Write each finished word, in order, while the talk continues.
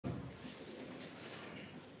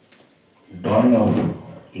dawn of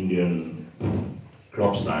Indian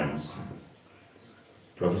crop science,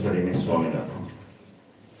 Professor MS SWAMINATHAN.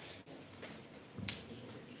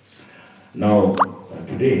 Now,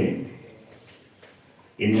 today,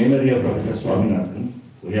 in memory of Professor Swaminathan,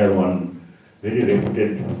 we have one very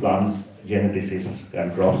reputed plant geneticist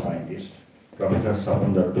and crop scientist. Professor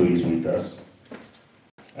Swapan Datta is with us.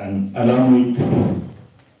 And along with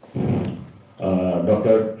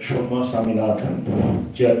Dr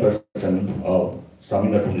Swaminathan, Chairperson of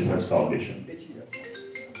Swaminathan Research Foundation.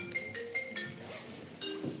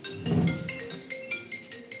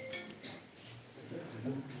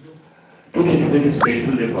 Today is a very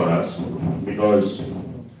special day for us because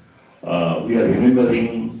we are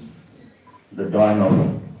remembering the dawn of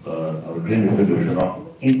our green revolution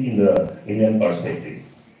in the Indian perspective.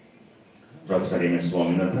 Professor MS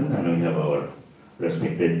Swaminathan, and we have our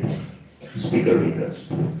respected speaker with us.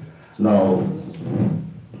 Now,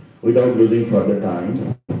 without losing further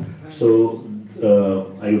time, so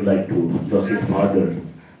I would like to proceed further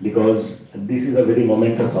because this is a very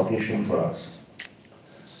momentous occasion for us.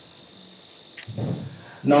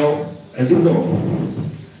 Now, as you know,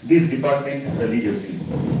 this department has a legacy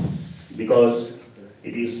because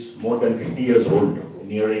it is more than 50 years old,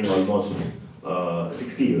 nearing almost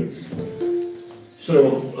 60 years.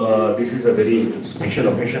 So this is a very special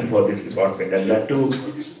occasion for this department, and that too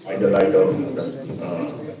in the light of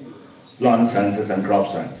plant sciences and crop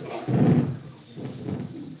sciences.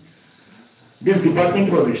 This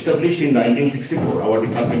department was established in 1964, our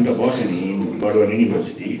Department of Botany in Burdwan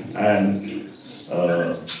University, and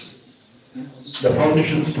the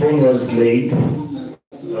foundation stone was laid.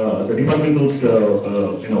 The department's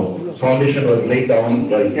foundation was laid down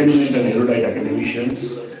by eminent and erudite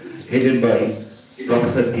academicians headed by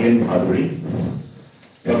Professor PN Bhaduri,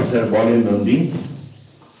 Professor Burdwan University,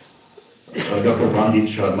 Dr. Pandit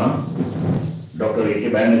Sharma, Dr. A.K.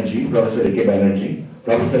 Banerjee, Professor A.K. Banerjee,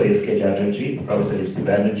 Professor S.K. Chatterjee, Professor S.P.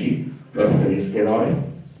 Banerjee, Professor S.K. Roy.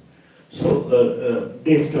 So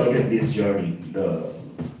they started this journey, the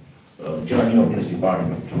journey of this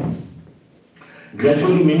department.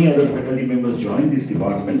 Gradually, many other faculty members joined this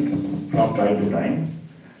department from time to time,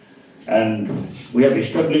 and we have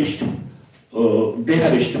established, they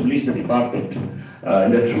have established the department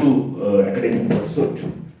in a true academic pursuit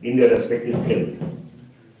in their respective field.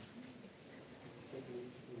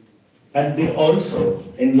 And they also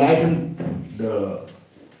enlightened the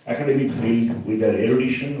academic field with their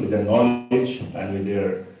erudition, with their knowledge, and with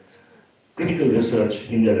their critical research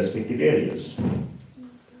in their respective areas.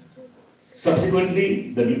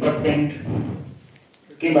 Subsequently, the department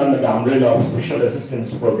came under the umbrella of Special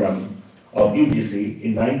Assistance Program of UGC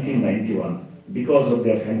in 1991 because of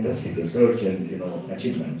their fantastic research and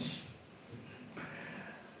achievements.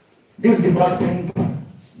 This department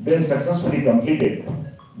then successfully completed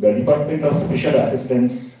the Department of Special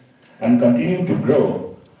Assistance and continued to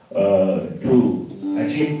grow to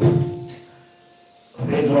achieve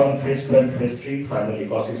Phase 1, Phase 2, and Phase 3 final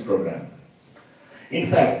ECOSIS program. In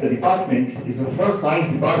fact, the department is the first science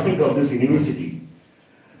department of this university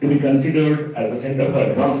to be considered as a center for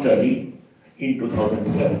advanced study in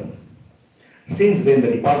 2007. Since then, the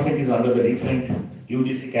department is under the different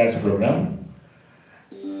UGC CAS program,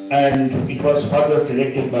 and it was further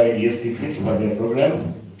selected by DST FITS for their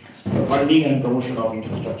program for funding and promotion of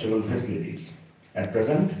infrastructural facilities. At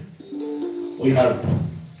present, we have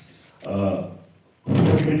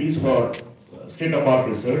facilities for state-of-the-art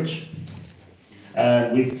research,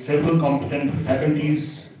 and with several competent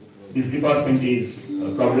faculties, this department is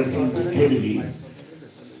progressing steadily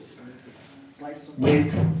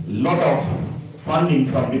with a lot of funding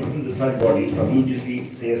from different research bodies from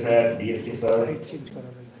UGC, CSR, DST SR,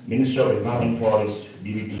 Ministry of Environment, Forest,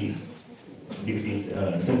 DBT,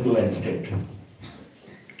 Central and State.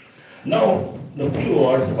 Now, the few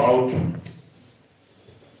words about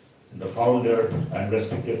the founder and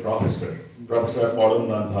respected professor, Professor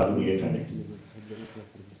Burdwan Bhaduri.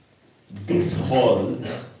 This hall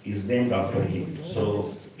is named after him,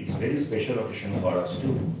 so it's a very special occasion for us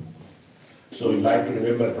too. So we'd like to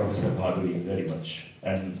remember Professor Bhaduri very much,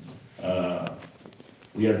 and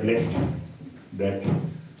we are blessed that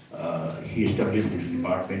he established this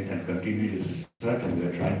department and continued his research, and we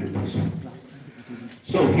are trying to do so.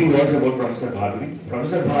 So a few words about Professor Bhaduri.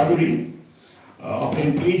 Professor Bhaduri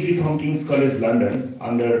obtained PhD from King's College London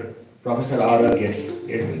under Professor R.R. Gates,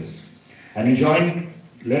 and he joined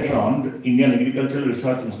later on the Indian Agricultural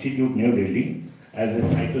Research Institute, New Delhi, as a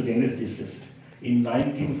cytogeneticist in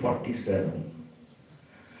 1947.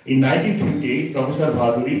 In 1958, Professor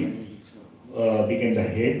Bhaduri became the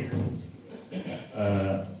head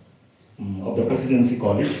of of the Presidency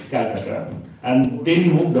College, Calcutta, and then he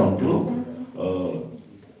moved on to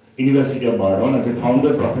University of Burdwan as a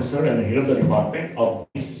founder professor and head of the department of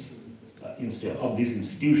this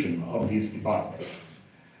institution, of this department.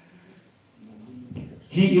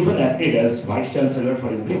 He even acted as Vice Chancellor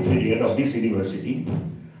for a brief period of this university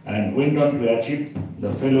and went on to achieve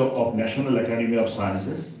the Fellow of National Academy of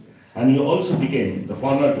Sciences, and he also became the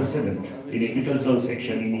former president in agricultural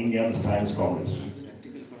section in Indian Science Congress.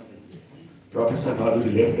 Professor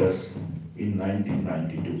Bhaduri left us in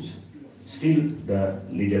 1992. Still, the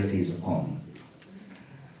legacy is on.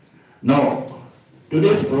 Now,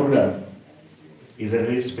 today's program is a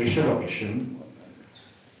very special occasion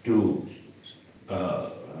to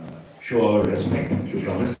show our respect to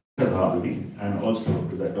Professor Bhaduri and also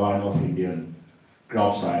to the Dawn of Indian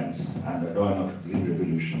Crop Science and the Dawn of Green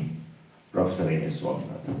Revolution, Professor MS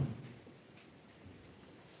SWAMINATHAN.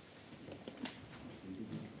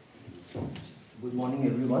 Good morning,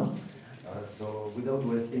 everyone. So, without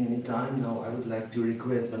wasting any time, now I would like to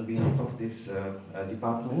request on behalf of this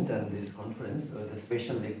department and this conference, the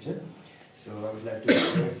special lecture. So, I would like to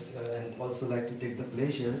request and also like to take the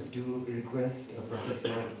pleasure to request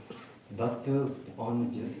Professor Datta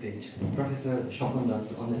on the stage. Professor Swapan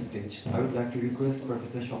Datta on the stage. I would like to request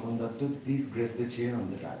Professor Swapan Datta to please grace the chair on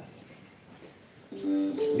the dais.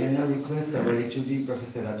 May I now request our HOD,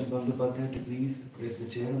 Professor Bandyopadhyay, to please grace the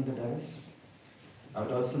chair on the dais. I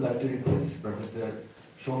would also like to request Professor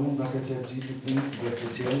Swapan Datta to please grace the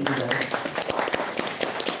chair on the dais.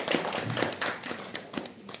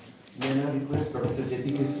 May I now request Professor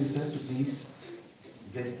Chiarperson sir to please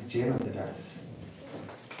grace the chair on the dais.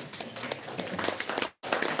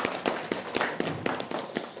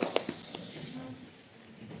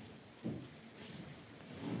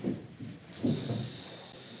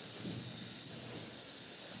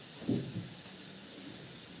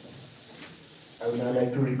 I would now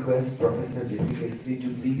like to request Professor Chiarperson to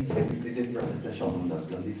please felicitate Professor Swapan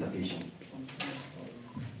Datta on this occasion.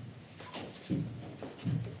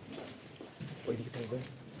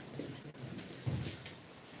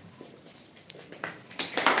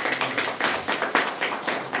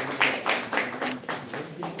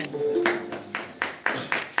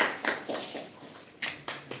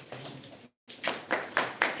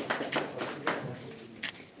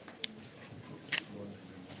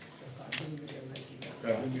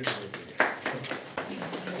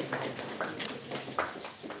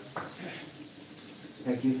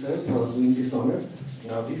 Thank you, sir, for doing this honor.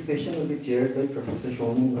 Now, this session will be chaired by Professor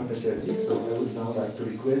Swapan Datta. So, I would now like to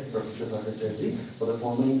request Professor Datta for the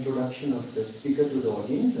formal introduction of the speaker to the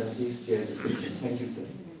audience and please chair the session. Thank you, sir.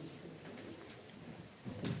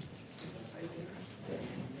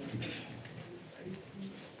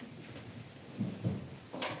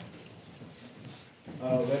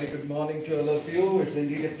 Very good morning to all of you. It's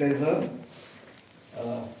indeed a pleasure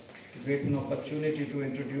to get an opportunity to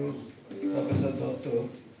introduce Professor Datta.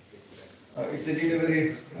 It's indeed a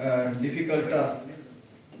very difficult task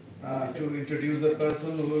to introduce a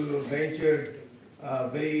person who ventured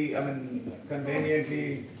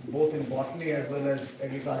conveniently both in botany as well as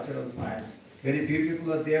agricultural science. Very few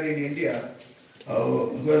people are there in India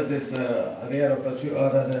who has this rare opportunity or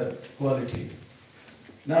other quality.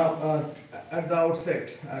 Now, at the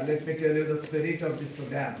outset, let me tell you the spirit of this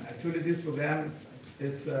program. Actually, this program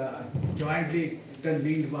is jointly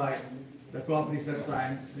convened by the Crop Research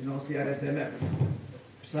Science, CRSMF,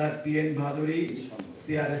 Sir PN Bhaduri,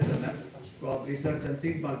 CRSMF, Crop Research and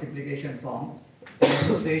Seed Multiplication Farm, in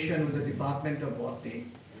association with the Department of Botany.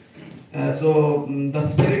 The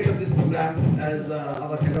spirit of this program, as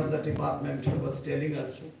our head of the department was telling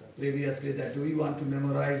us previously, that we want to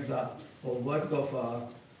memorize the work of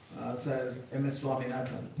Sir MS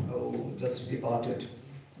SWAMINATHAN, who just departed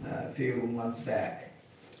a few months back.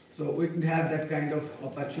 So we didn't have that kind of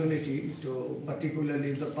opportunity to,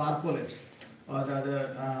 particularly the parpolate or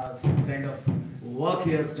other kind of work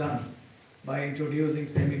he has done by introducing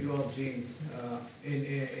semi-dwarf genes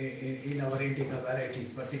in our indica varieties,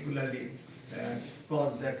 particularly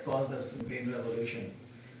that causes green revolution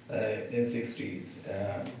in 60s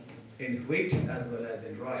in wheat as well as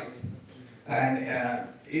in rice. And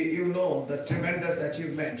you know the tremendous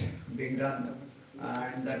achievement being done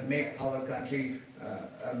and that make our country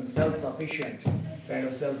self-sufficient, kind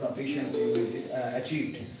of self-sufficiency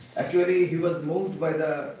achieved. Actually, he was moved by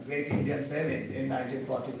the Great Indian Famine in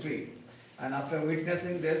 1943. And after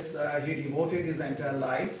witnessing this, he devoted his entire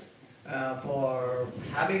life for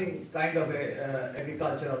having kind of a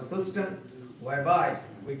agricultural system whereby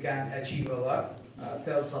we can achieve our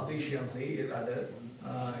self-sufficiency, rather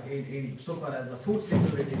in so far as the food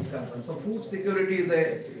security is concerned. So food security is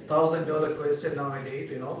a $1,000 question nowadays,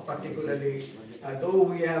 particularly though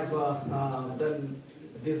we have done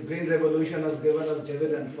this green revolution has given us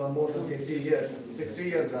dividend for more than 50 years, 60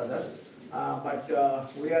 years rather, but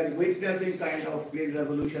we are witnessing kind of green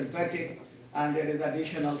revolution fatigue, and there is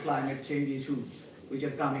additional climate change issues which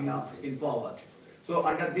are coming up in forward. So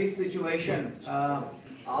under this situation,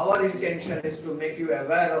 our intention is to make you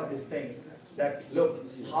aware of this thing, that look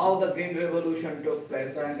how the green revolution took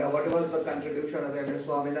place, and what was the contribution of MS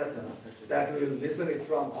SWAMINATHAN, that we will listen it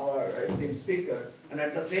from our esteemed speaker, and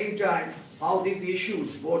at the same time how these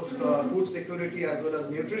issues, both food security as well as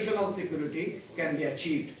nutritional security, can be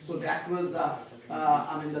achieved. So that was the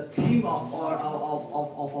the theme of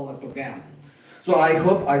our program. So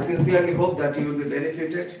I sincerely hope that you will be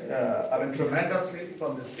benefited tremendously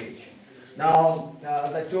from this stage. Now,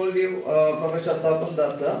 as I told you, Professor Swapan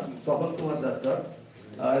Datta, Swapan Datta,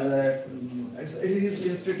 his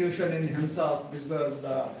institution in himself, because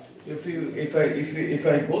if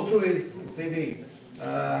I go through his CV,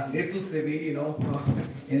 little CV,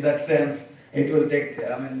 in that sense, it will take,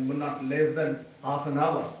 not less than half an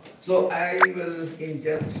hour. So I will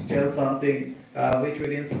just tell something which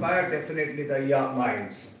will inspire definitely the young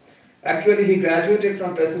minds. Actually, he graduated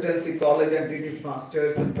from Presidency College and did his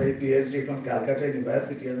Masters and PhD from Calcutta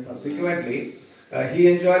University, and subsequently he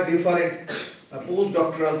enjoyed different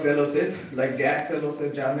postdoctoral fellowship like DAT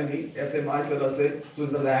Fellowship Germany, FMI Fellowship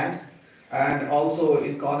Switzerland, and also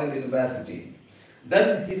in Cornell University.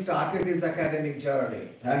 Then he started his academic journey,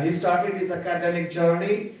 and he started his academic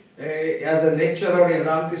journey as a lecturer in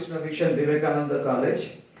Ramakrishna Mission Vivekananda College.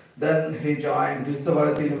 Then he joined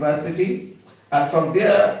Burdwan University. And from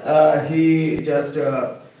there, he just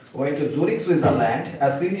went to Zurich, Switzerland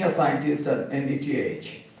as senior scientist at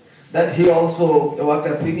NDTH. Then he also worked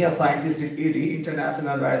as senior scientist in ERI,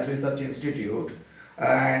 International Rice Research Institute.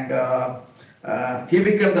 And he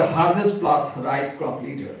became the Harvest Plus Rice Crop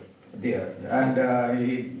Leader there. And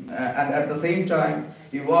at the same time,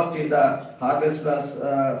 he worked in the Harvest Plus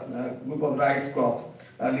group of rice crop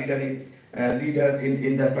leader in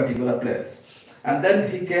that particular place. And then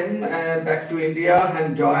he came back to India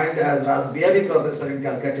and joined as Raspberry Professor in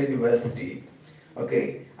Calcutta University.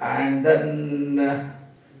 Okay, and then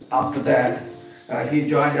after that, he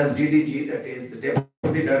joined as DDG, that is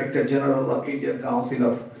Deputy Director General of Indian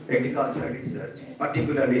Council of Agricultural Research,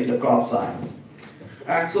 particularly in the crop science.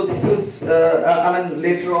 And so this is,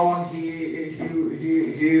 later on he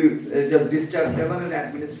just discharged several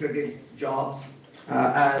administrative jobs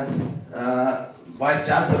as Vice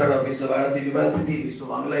Chancellor of Bhaduri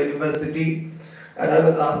University, and I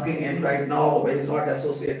was asking him right now, he is not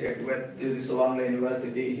associated with Bhaduri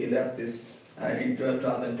University, he left this in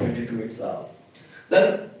 2022 itself.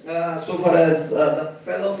 Then, so far as the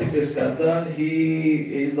fellowship is concerned,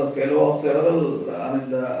 he is the fellow of several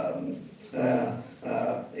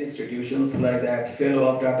institutions like that, fellow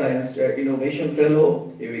of Data Innovation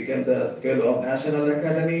Fellow, he became the fellow of National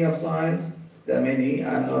Academy of Science. There are many,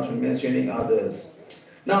 I'm not mentioning others.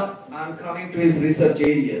 Now, I'm coming to his research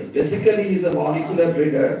areas. Basically, he's a molecular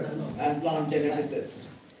breeder and plant geneticist.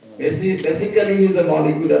 Basically, he's a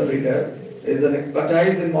molecular breeder. He's an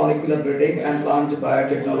expertise in molecular breeding and plant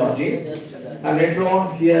biotechnology. And later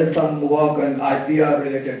on, he has some work on IPR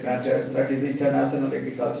related matters, that is International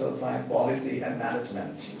Agricultural Science Policy and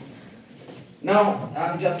Management. Now,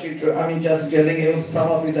 I'm just telling you some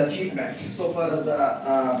of his achievements so far as the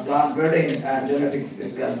plant breeding and genetics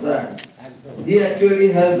is concerned. He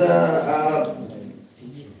actually has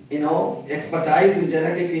expertise in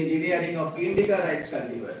genetic engineering of indica rice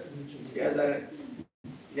cultivars. He has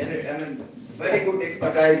very good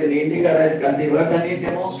expertise in indica rice cultivars, and he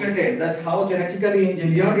demonstrated that how genetically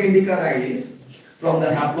engineered indica rice from the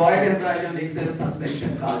haploid embryonic cell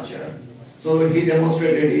suspension culture. So he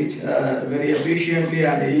demonstrated it very efficiently,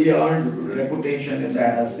 and he earned reputation in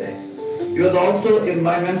that aspect. He was also a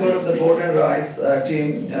member of the Burdwan Rice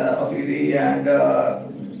team of ERI, and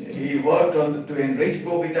he worked on to enrich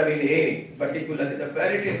vitamin A, particularly the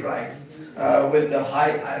ferritin rice, with the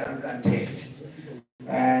high iron content.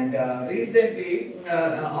 And recently,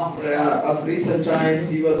 of recent times,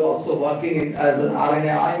 he was also working as an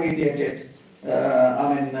RNAi mediated the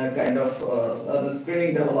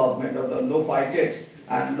screening development of the low phytate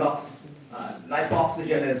and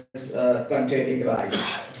lipoxygenase containing rice.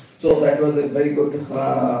 So that was a very good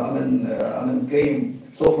claim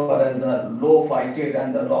so far as the low phytate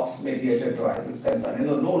and the LOX mediated rice is concerned,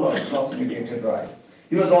 low LOX mediated rice.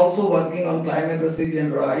 He was also working on climate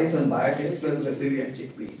resilient rice and biotic stress resilient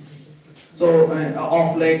chickpeas. So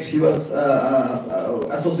of late he was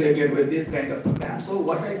associated with this kind of program. So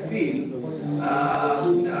what I feel,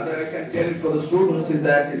 that I can tell for the students is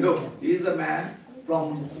that, look, he is a man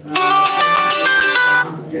from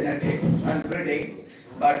genetics and breeding,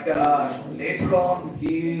 but later on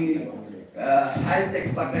he has the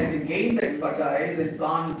expertise, he gained the expertise in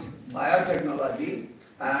plant biotechnology,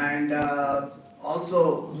 and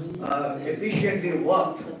also efficiently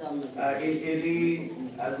worked in ELI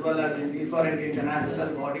as well as in different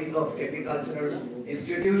international bodies of agricultural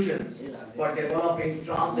institutions for developing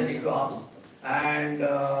transgenic crops, and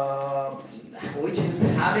which is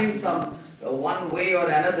having some one way or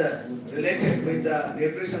another related with the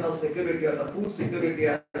nutritional security or the food security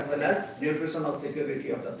as well as nutritional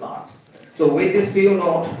security of the plants. So with this few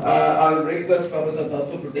note, I will request Professor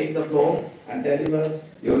Datta to take the floor and deliver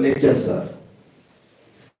your lecture, sir.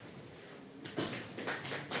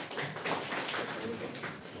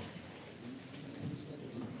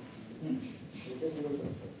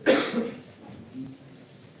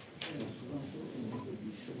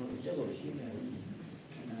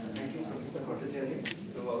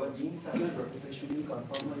 So our Dean Science, Professor Shuni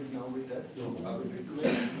Karfarma is now with us. So I would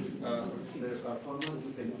request Professor Karfarma to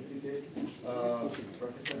felicitate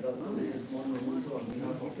Professor Datta with a small memento on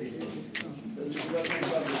behalf of the agency. So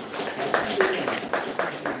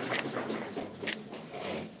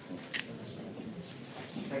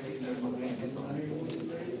thank you, sir, for doing this.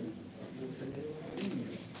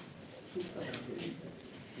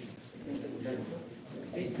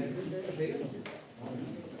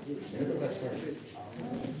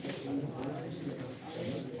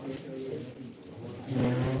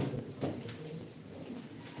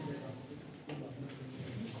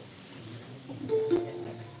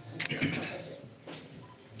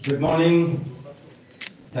 Good morning.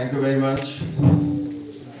 Thank you very much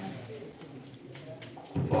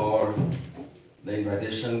for the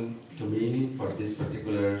invitation to me for this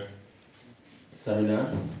particular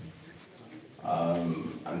seminar.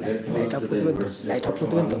 I'm grateful to the University of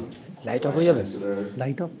Burdwan, Light up,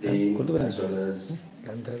 Dean, as well as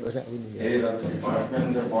head of the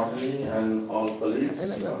Department of Botany and all colleagues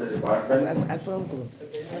of the department,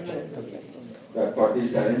 that for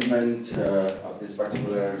this arrangement of this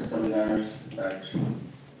particular seminar, that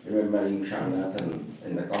remembering Swaminathan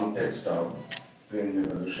in the context of Green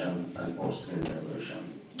Revolution and post-Green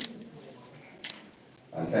Revolution.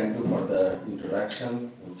 And thank you for the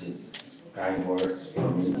introduction, which is kind words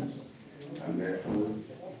from me. I'm grateful.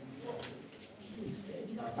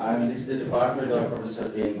 I'm this is the department of Professor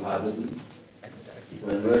PN Bhaduri.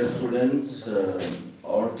 When we were students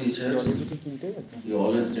or teachers, we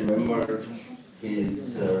always remember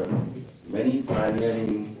his many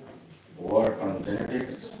pioneering work on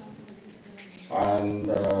genetics, and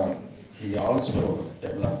he also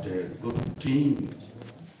developed a good team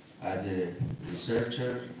as a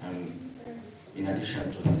researcher and in addition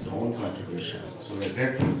to his own contribution. So we're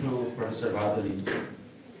grateful to Professor Bhaduri,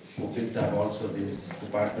 who picked up also this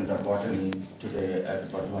Department of Botany today at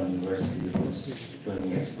Burdwan University, who's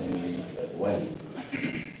doing extremely well.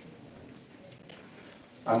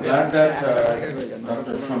 I'm glad that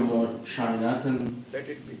Dr. Swaminathan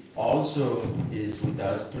also is with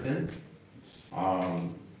us today,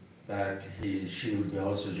 that she will be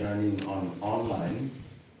also joining online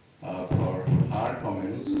for her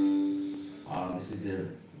comments. This is a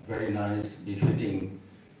very nice, befitting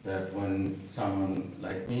that when someone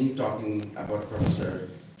like me talking about Professor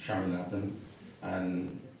Swaminathan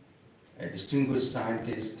and a distinguished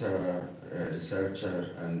scientist,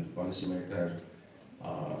 researcher and policymaker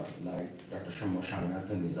like Dr.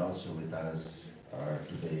 Swaminathan is also with us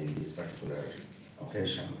today in this particular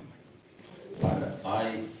occasion.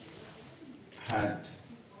 I had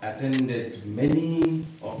attended many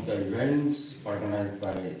of the events organized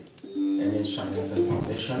by MS Swaminathan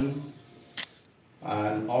Foundation,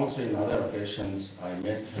 and also in other occasions I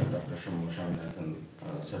met Dr. Swaminathan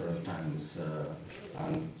several times,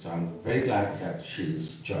 and so I'm very glad that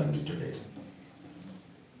she's joining today.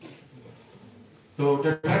 So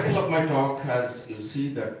the title of my talk, as you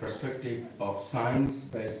see, the perspective of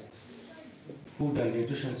science-based food and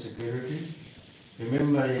nutrition security,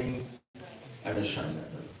 remembering MS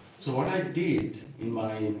Swaminathan. So what I did in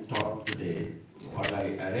my talk today, what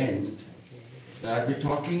I arranged, that I'll be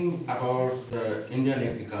talking about the Indian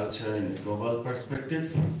agriculture in a global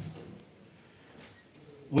perspective.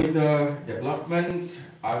 With the development,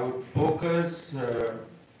 I would focus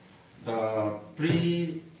the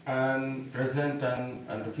pre and present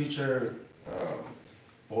and the future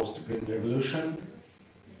post-Green Revolution,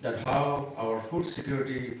 that how our food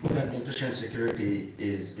security, food and nutrition security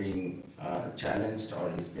is being challenged or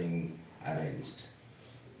is being arranged.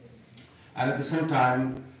 And at the same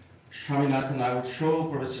time, Swaminathan, I would show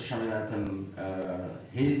Professor Swaminathan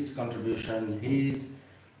his contribution, his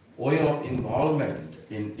way of involvement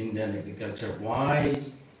in Indian agriculture, why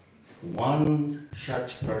one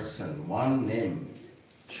such person, one name,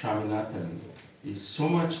 Swaminathan, is so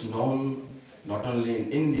much known not only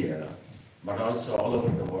in India, but also all over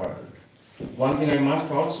the world. One thing I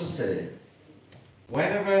must also say,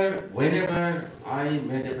 whenever I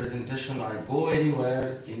made a presentation, I go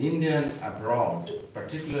anywhere in India and abroad,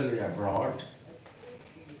 particularly abroad,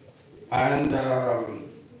 and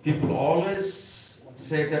people always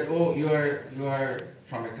say that, oh, you are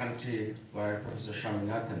from a country where Professor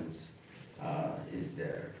Swaminathan is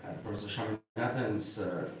there, and Professor Swaminathan's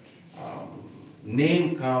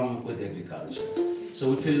name comes with agriculture.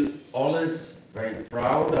 So we feel always very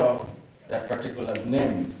proud of that particular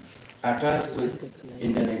name attached with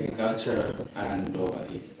Indian agriculture and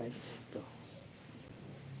globally.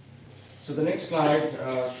 So the next slide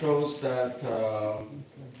shows that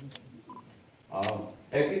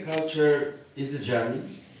agriculture is a journey,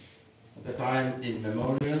 at the time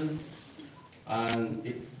immemorial, and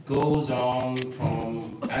it goes on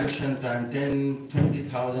from ancient time, 10,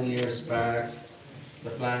 20,000 years back, the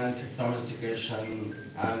plant domestication,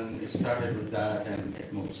 and it started with that and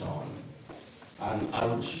it moves on. And I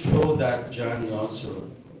would show that journey also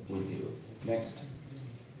with you. Next.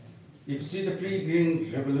 If you see the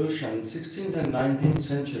pre-green revolution, 16th and 19th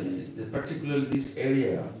century, particularly this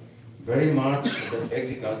area, very much the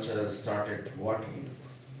agriculture started working.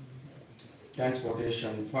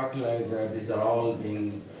 Transportation, fertilizer, these are all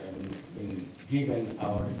being given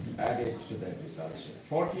or added to the agriculture.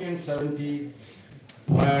 40 and 70,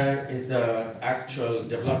 where is the actual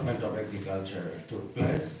development of agriculture took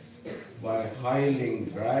place, by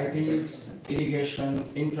high-yielding varieties, irrigation,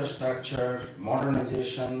 infrastructure,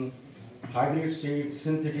 modernization, hybrid seeds,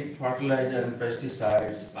 synthetic fertilizer, and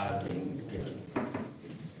pesticides are being given.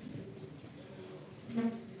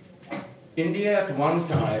 India at one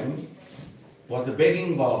time was the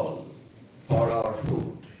begging bowl for our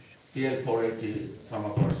food. PL 480, some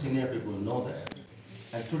of our senior people know that.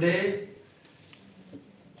 And today,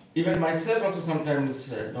 even myself also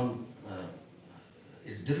sometimes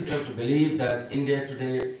it's difficult to believe that India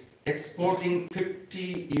today exporting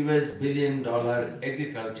 $50 billion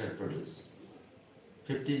agriculture produce.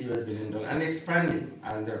 $50 billion and expanding,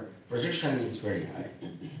 and the projection is very high.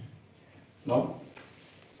 No?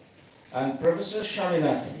 And Professor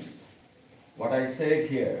Swaminathan, what I said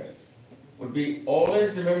here, would be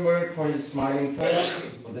always remembered for his smiling face,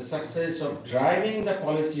 for the success of driving the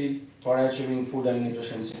policy for achieving food and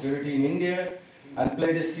nutrition security in India, and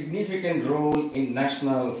played a significant role in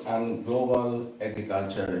national and global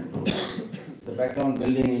agriculture improvement. The background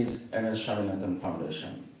building is MS Swaminathan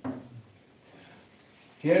Foundation.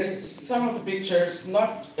 Here is some of the pictures,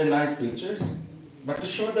 not a nice pictures, but to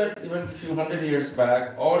show that even a few hundred years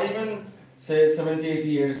back, or even say 70, 80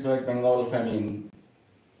 years back, Bengal famine,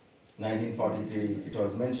 1943, it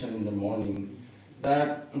was mentioned in the morning,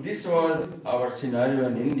 that this was our scenario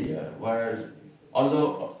in India, where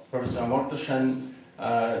although Professor Amartya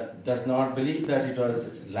does not believe that it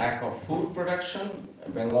was lack of food production,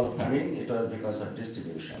 Bengal famine, it was because of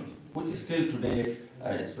distribution, which is still today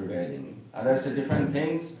is prevailing. And that's a different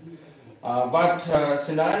things, but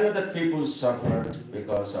scenario that people suffered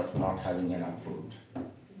because of not having enough food.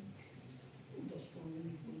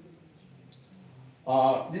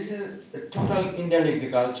 This is a total Indian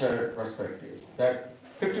agriculture perspective, that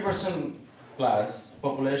 50% plus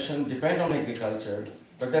population depend on agriculture,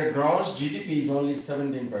 but their gross GDP is only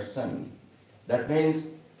 17%. That means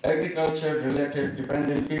agriculture-related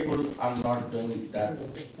dependent people are not doing that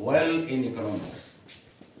well in economics.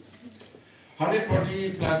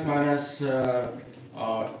 140 plus minus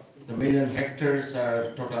the million hectares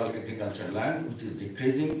are total agricultural land, which is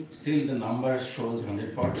decreasing. Still the number shows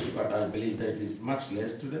 140, but I believe that it is much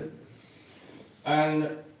less today.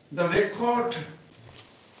 And the record,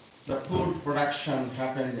 the food production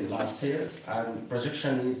happened in last year, and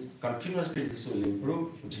projection is continuously this will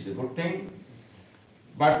improve, which is a good thing.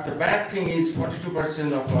 But the bad thing is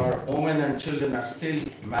 42% of our women and children are still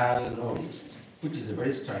malnourished, which is a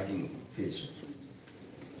very striking feature.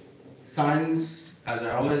 Science, as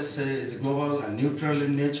I always say, is global and neutral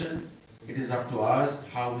in nature. It is up to us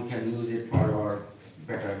how we can use it for our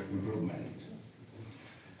better improvement.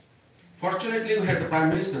 Fortunately, we had the Prime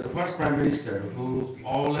Minister, the first Prime Minister, who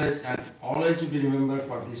always will be remembered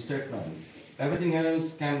for this statement. Everything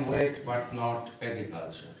else can wait, but not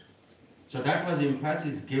agriculture. So that was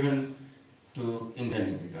emphasis given to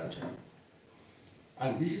Indian agriculture.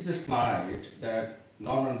 And this is the slide that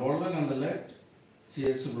Norman Borlaug on the left,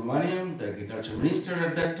 C.S. Subramaniam, the agriculture minister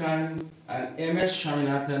at that time, and MS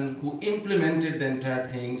Swaminathan, who implemented the entire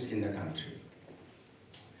things in the country.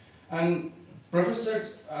 And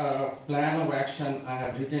Professor's plan of action I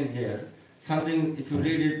have written here, something, if you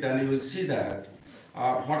read it, then you will see that.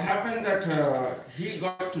 What happened that he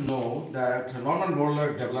got to know that Norman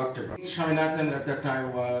Borlaug developed a Swaminathan at that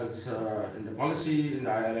time was in the policy, in the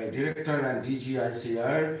IRI director and DG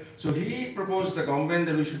ICAR. So he proposed the government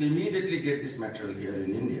that we should immediately get this material here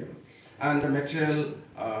in India. And the material,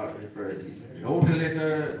 he wrote a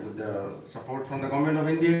letter with the support from the government of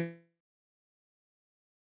India.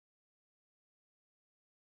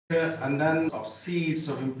 And then of seeds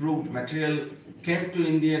of improved material came to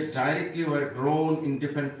India directly, were grown in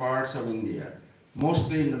different parts of India,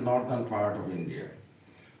 mostly in the northern part of India.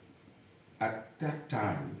 At that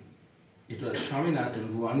time, it was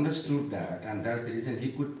Swaminathan who understood that, and that's the reason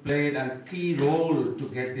he could play a key role to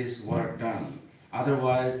get this work done.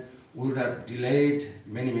 Otherwise, we would have delayed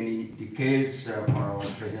many, many decades for our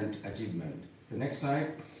present achievement. The next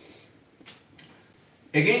slide.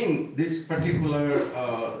 Again, this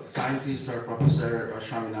particular scientist or professor or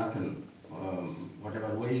Swaminathan,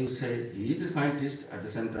 whatever way you say, he is a scientist at the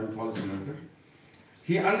same time policymaker.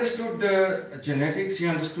 He understood the genetics, he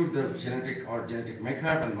understood the genetic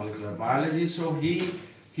makeup and molecular biology, so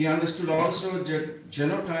he understood also the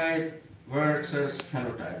genotype versus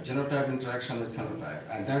phenotype, genotype interaction with phenotype,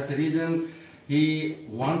 and that's the reason he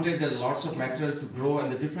wanted lots of material to grow in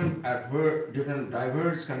the different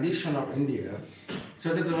diverse condition of India,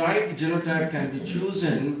 so that the right genotype can be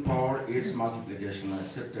chosen for its multiplication,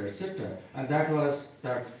 etc., etc. And that was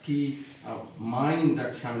the key mind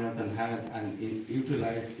that Swaminathan had and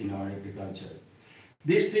utilized in our agriculture.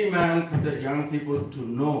 These three men for the young people to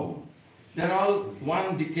know, they're all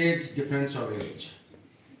 1 decade difference of age.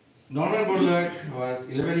 Norman Borlaug was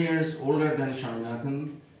 11 years older than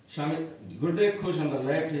Swaminathan. Gurudev Khush on the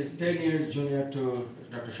left is 10 years junior to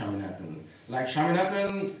Dr. Swaminathan. Like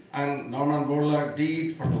Swaminathan and Norman Borlaug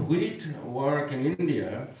did for the wheat work in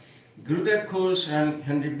India, Gurudev Khush and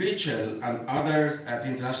Henry Beechel and others at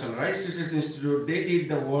International Rice Research Institute, they did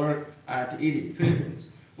the work at ED,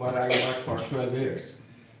 Philippines, where I worked for 12 years.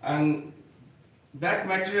 And that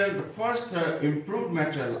material, the first improved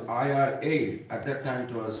material, IR8, at that time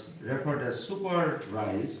it was referred as super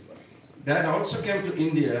rice, that also came to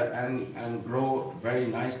India and grow very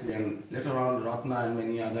nicely, and later on Ratna and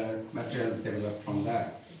many other materials developed from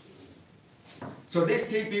that. So these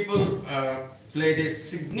three people played a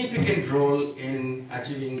significant role in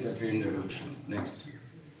achieving the Green Revolution. Next.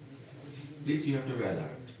 Please, you have to be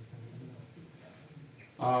alert.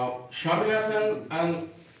 Swaminathan, and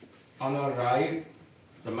on our right,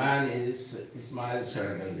 the man is Ismail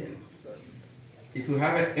Serageldin. If you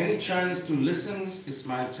have any chance to listen to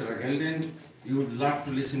Ismail Serageldin, you would love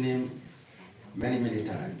to listen to him many, many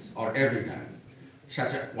times, or every time.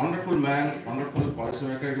 Such a wonderful man, wonderful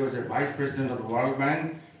policymaker. He was a vice president of the World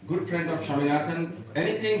Bank, good friend of Swaminathan.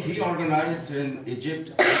 Anything he organized in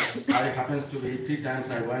Egypt, I happens to be 3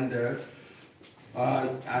 times I went there.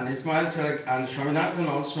 And Ismail and Swaminathan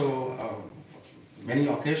also, many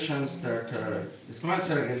occasions that Ismail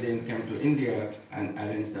Serageldin came to India and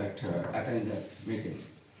arranged that, attended that meeting.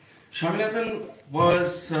 Swaminathan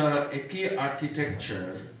was a key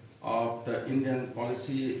architecture of the Indian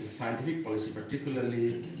policy, scientific policy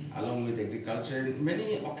particularly, along with agriculture. In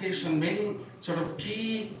many occasions, many sort of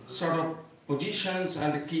key sort of positions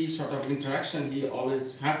and key sort of interaction he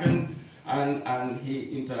always happened and he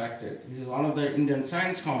interacted. This is one of the Indian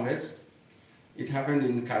Science Congress. It happened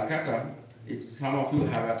in Calcutta. If some of you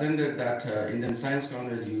have attended that Indian Science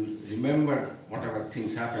Congress, you remember whatever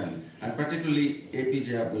things happened, and particularly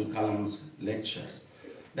APJ Abdul Kalam's lectures.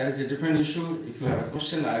 That is a different issue. If you have a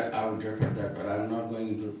question, I would refer that, but I'm not going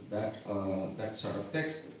into that, that sort of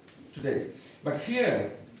text today. But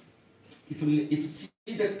here, if you see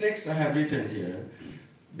the text I have written here,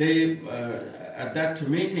 they, at that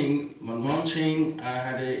meeting, Manmohan Singh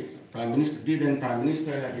had a Prime Minister, then Prime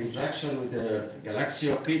Minister had interaction with a galaxy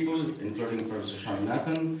of people, including Professor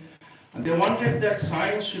Swaminathan, and they wanted that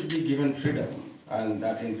science should be given freedom, and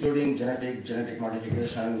that including genetic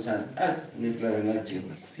modifications and as nuclear energy.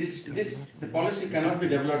 The policy cannot be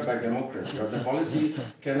developed by democracy, or the policy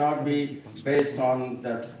cannot be based on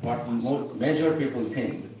that what most major people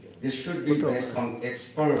think. This should be based on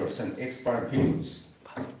experts and expert views.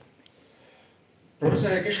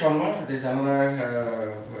 Professor A.K. Sharma, there is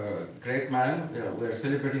another great man. We are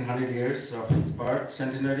celebrating 100 years of his birth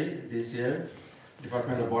centenary this year.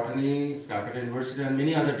 Department of Botany, Calcutta University, and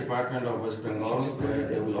many other departments of West Bengal,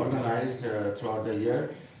 they will organize throughout the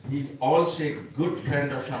year. He's also a good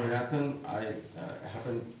friend of Swaminathan. I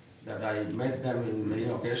happen that I met them in many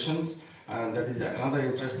occasions, and that is another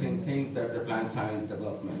interesting thing, that the plant science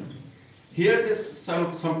development. Here,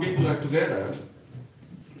 some people are together.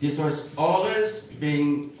 This was always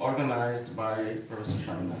being organized by Professor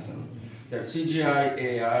Swaminathan. The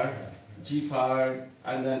CGI, AR, GFAR,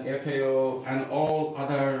 and then FAO, and all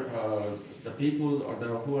other the people or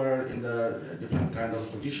who are in the different kind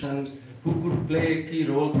of positions who could play a key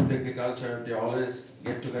role for the agriculture. They always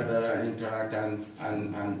get together and interact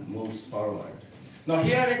and move forward. Now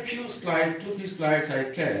here are a few slides, 2-3 slides I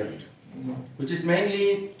kept, which is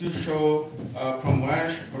mainly to show from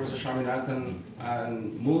where Professor Swaminathan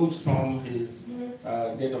moves from his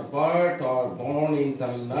date of birth or born in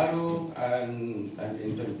Tamil Nadu and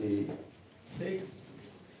in 1926.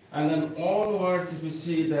 And then onwards, if you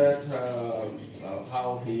see that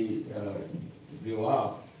how he grew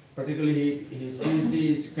up, particularly his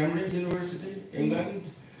PhD is Cambridge University, England.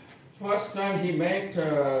 First time he met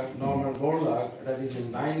Norman Borlaug, that is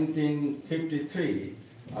in 1953,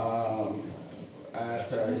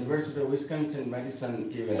 at University of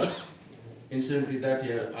Wisconsin-Madison, US. Incidentally, that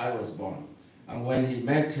year I was born. And when he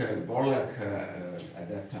met Borlaug at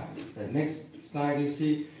that time, the next slide you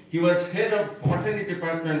see, he was head of botany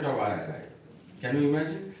department of IRI. Can you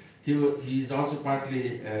imagine? He's also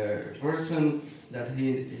partly a person that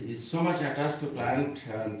he is so much attached to plant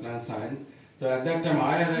and plant science. So at that time,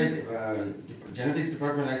 IRI genetics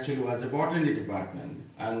department actually was a botany department,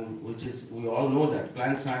 and which is, we all know that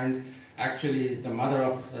plant science actually is the mother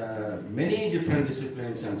of many different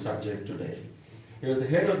disciplines and subjects today. He was the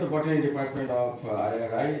head of the botany department of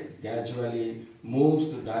IRI, gradually moves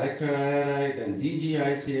to director IRI, then DG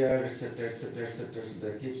ICAR, etc., etc., etc. So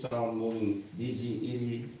that keeps on moving, DG,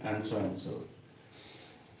 ERI, and so on and so.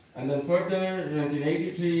 And then further,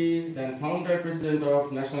 1983, then founder, president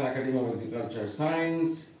of National Academy of Agriculture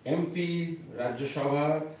Science, MP, Rajya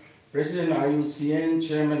Sabha, president IUCN,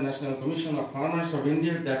 chairman, National Commission of Farmers of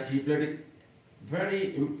India, that he played a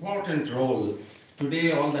very important role.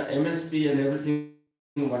 Today, all the MSP and everything,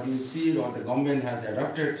 what you see, or the government has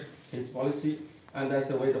adopted his policy, and that's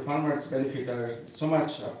the way the farmers benefit are so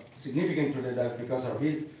much significant today. That's because of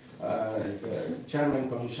his chairman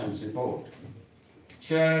commission's report.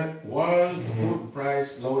 Chair, World Food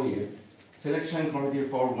Prize Laureate, selection committee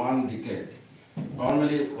for 1 decade.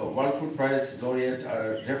 Normally, World Food Prize Laureate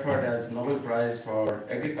are referred as Nobel Prize for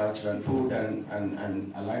Agriculture and Food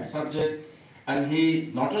and allied subject. And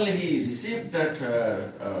he, not only he received that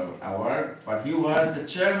award, but he was the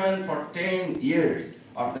chairman for 10 years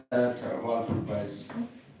of that World Food Prize.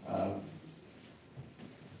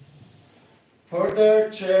 Further,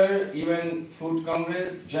 chair UN Food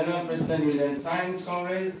Congress, general president Indian Science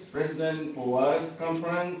Congress, president OAS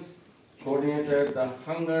Conference, coordinated the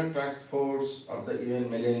Hunger Task Force of the UN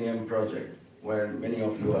Millennium Project, where many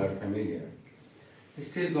of you are familiar. It's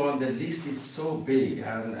still going, the list is so big,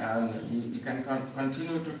 and you can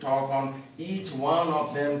continue to talk on each one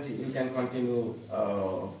of them. You can continue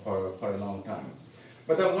for a long time.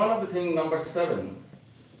 But one of the things, number 7,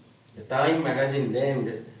 the Time magazine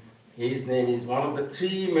named his name is one of the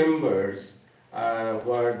 3 members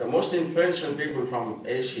who are the most influential people from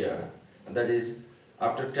Asia. And that is,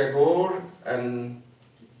 after Tagore and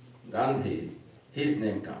Gandhi, his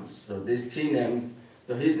name comes. So these 3 names.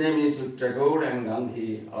 So his name is with Tagore and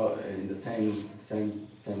Gandhi in the same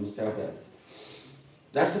status.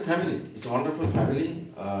 That's the family. It's a wonderful family.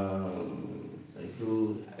 If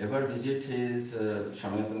you ever visit his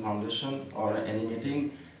Swaminathan Foundation or any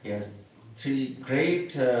meeting, he has 3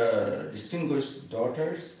 great distinguished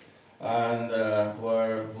daughters, and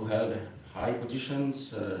who held high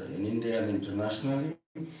positions in India and internationally.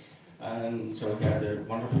 And so he had a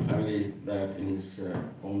wonderful family that in his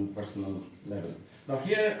own personal level. Now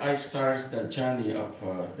here I start the journey of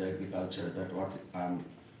the agriculture, that what I'm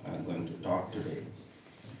going to talk today.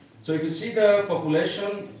 So if you see the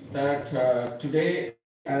population that today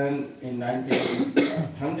and in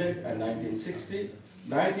 1900 and 1960,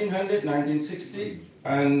 1900, 1960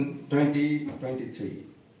 and 2023.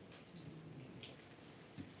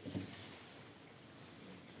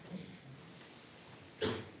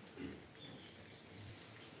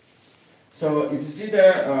 So if you see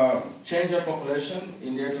the change of population,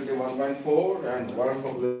 India today 1.4 and world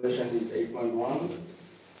population is 8.1.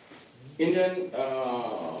 Indian,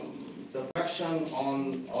 the fraction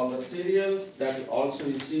on all the cereals, that also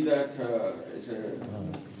you see that is a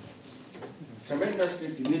tremendously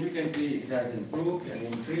significantly it has improved and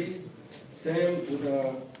increased. Same with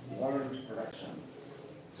the world production.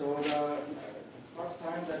 So the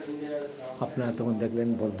আপনারা তখন দেখলেন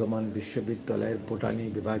বর্ধমান বিশ্ববিদ্যালয়ের botany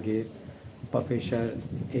বিভাগের professor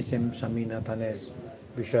MS স্বামীনাথানের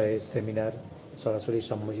বিষয়ে seminar, সরাসরি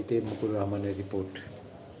সাম্যজিতের মুকুল রহমানের report.